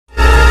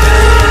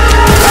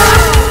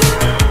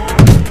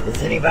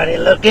anybody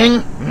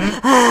looking?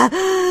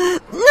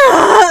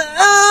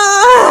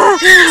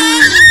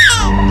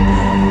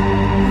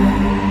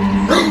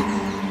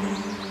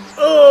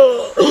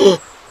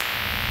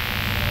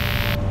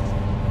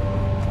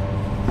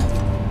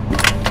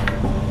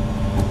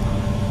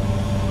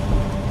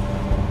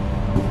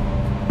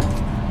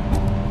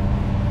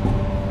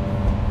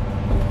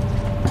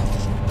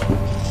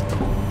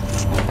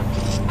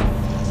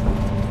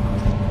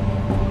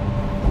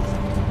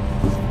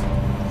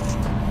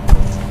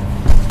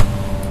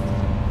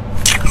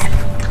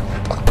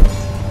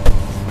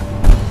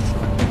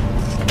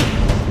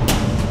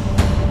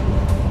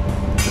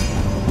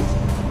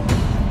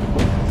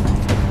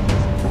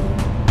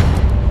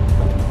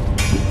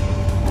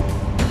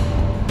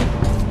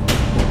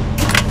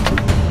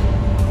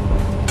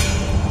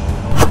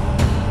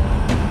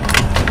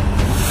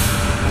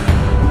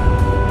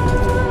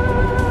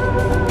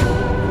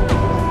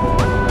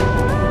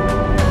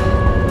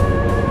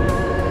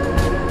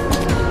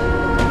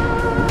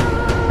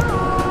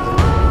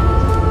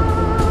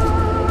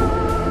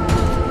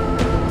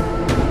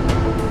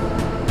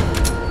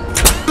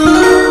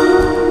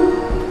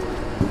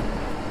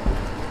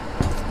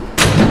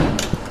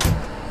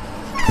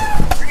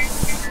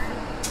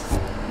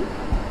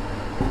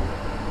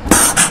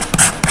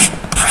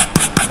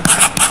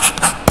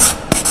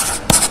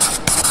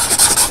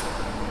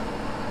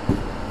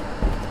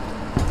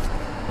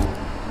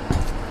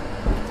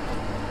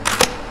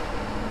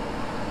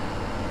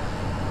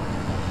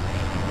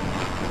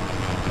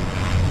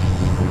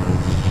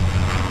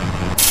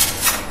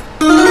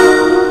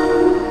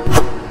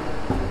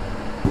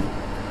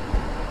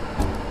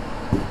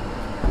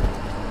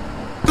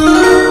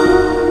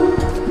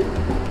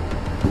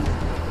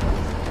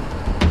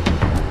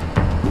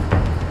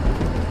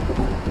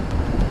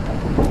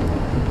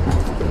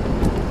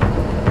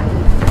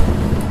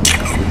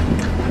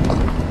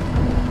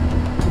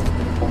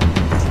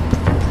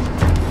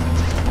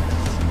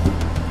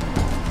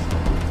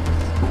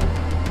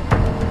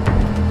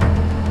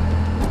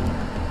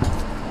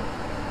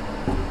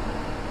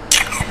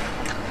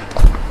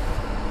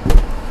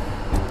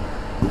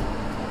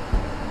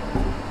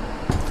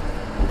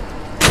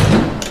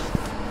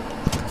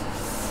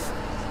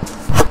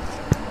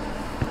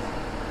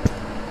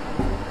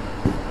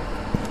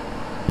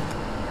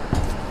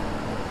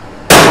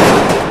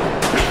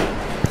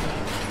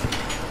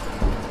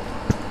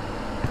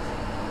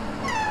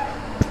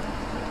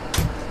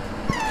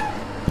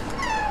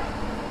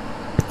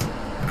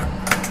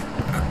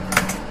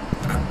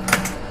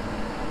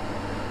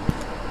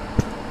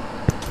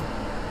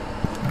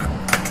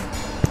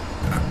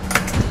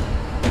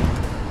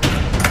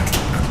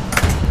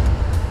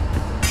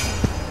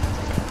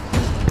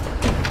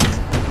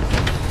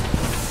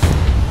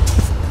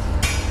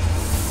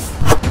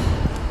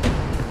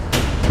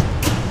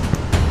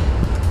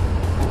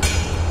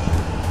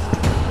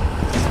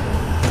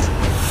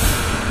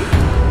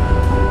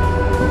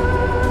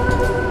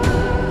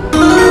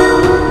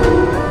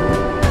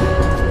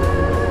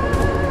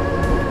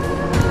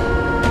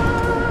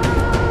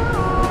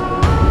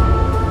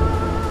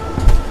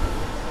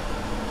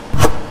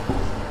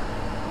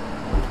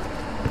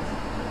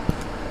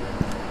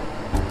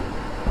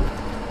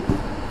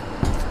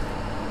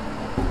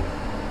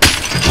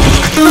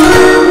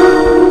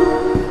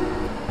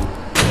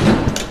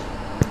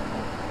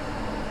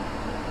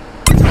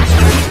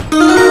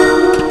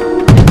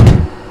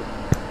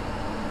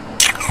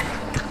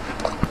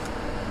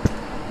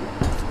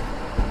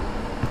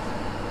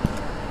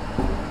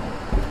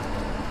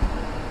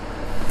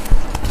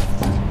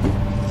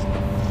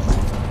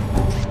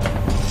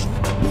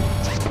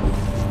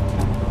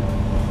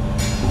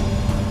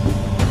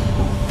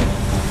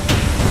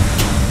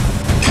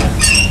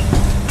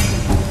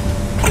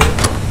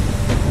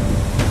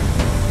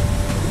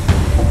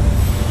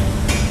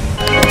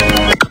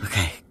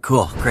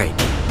 Cool, great.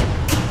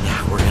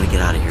 Yeah, we're gonna get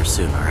out of here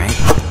soon, all right?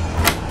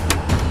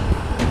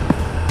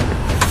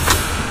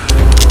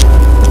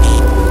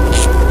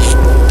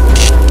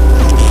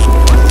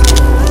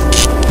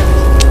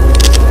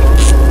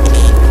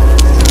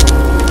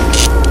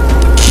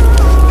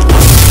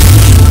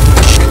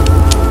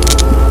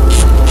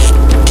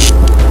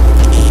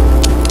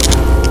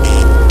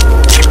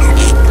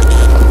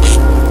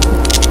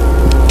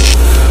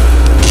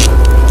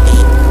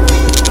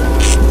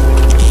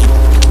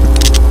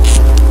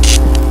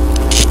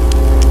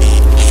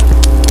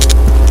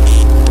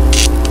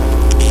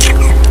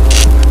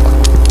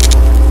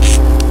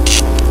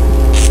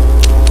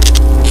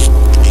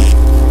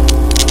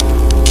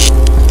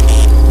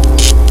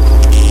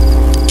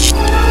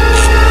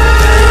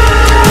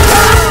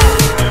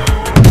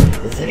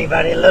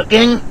 Anybody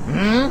looking?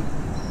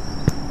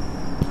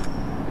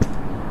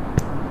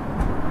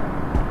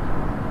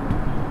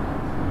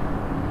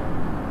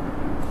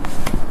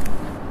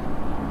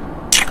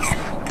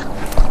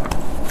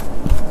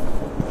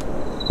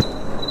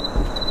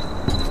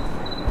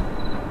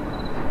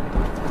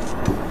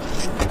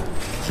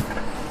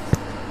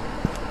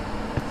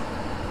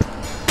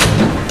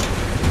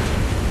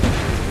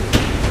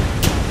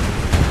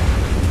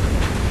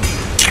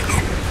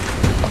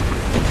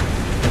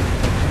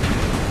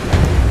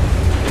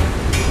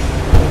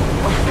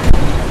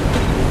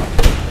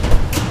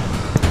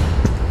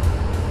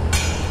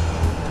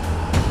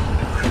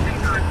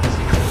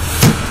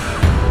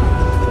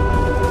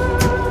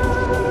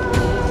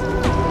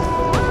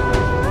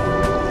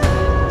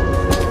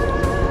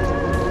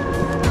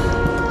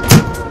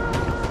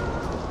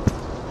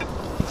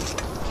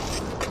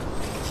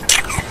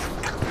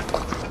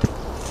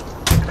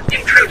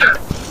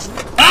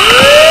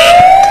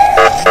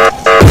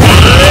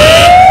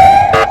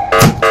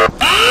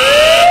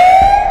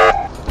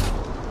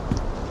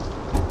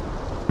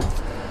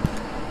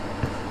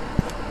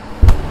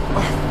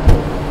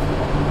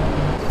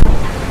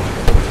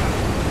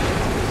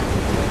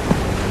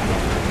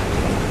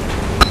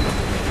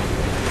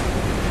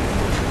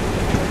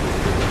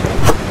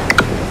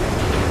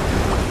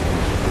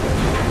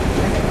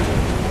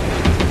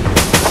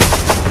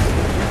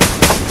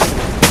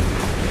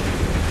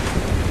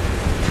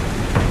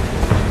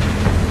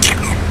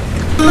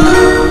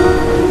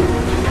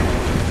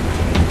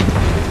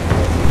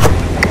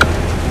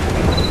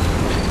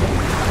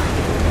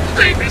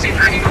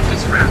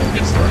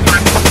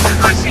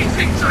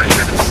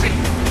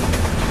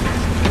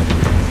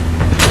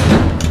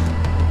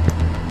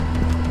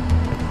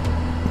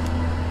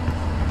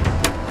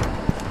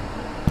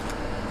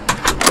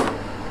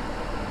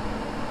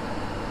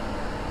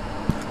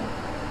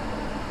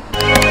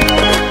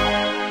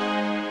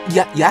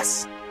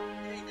 Yes?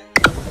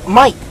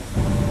 Mike!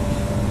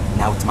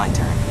 Now it's my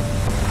turn.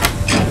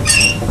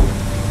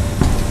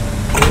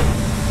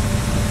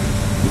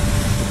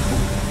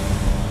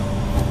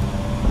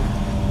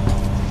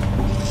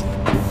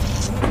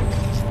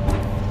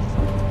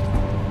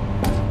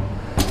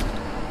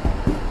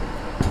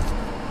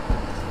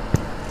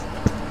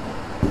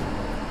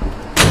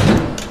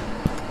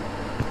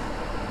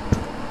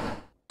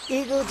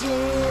 Eagle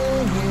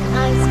Junior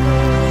High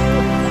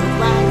School,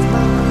 flies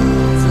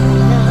months and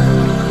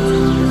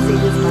nuts.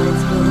 This is my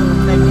school,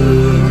 my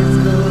dear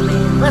school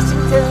in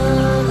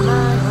Washington,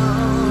 my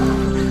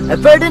home. A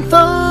verdant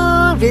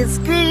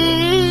forest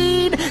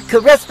green,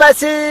 caressed by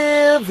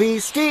silvery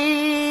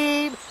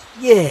stream.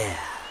 Yeah.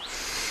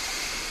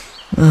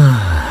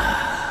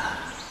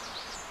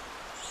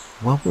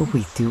 What will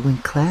we do in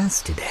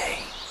class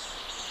today?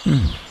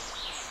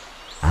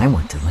 I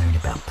want to learn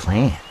about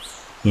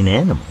plants and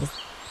animals.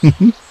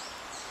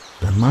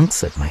 The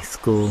monks at my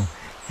school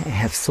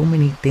have so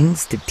many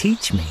things to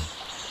teach me.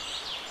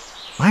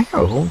 Why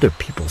are older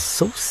people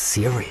so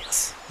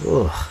serious?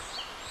 Ugh.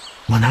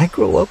 When I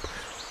grow up,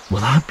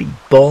 will I be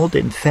bald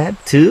and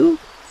fat too?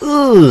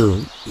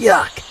 Ooh,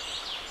 yuck.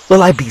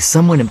 Will I be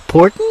someone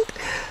important?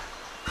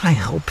 I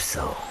hope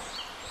so.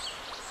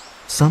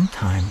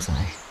 Sometimes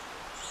I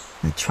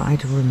try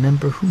to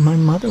remember who my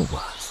mother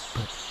was,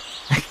 but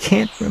I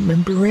can't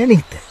remember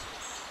anything.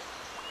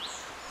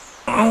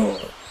 Oh.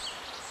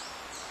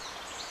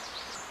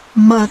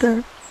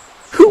 Mother,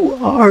 who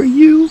are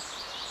you?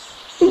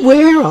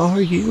 Where are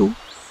you?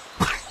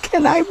 Why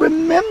can't I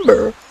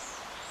remember?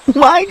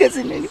 Why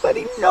doesn't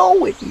anybody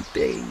know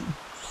anything?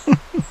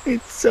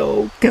 It's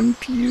so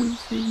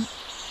confusing.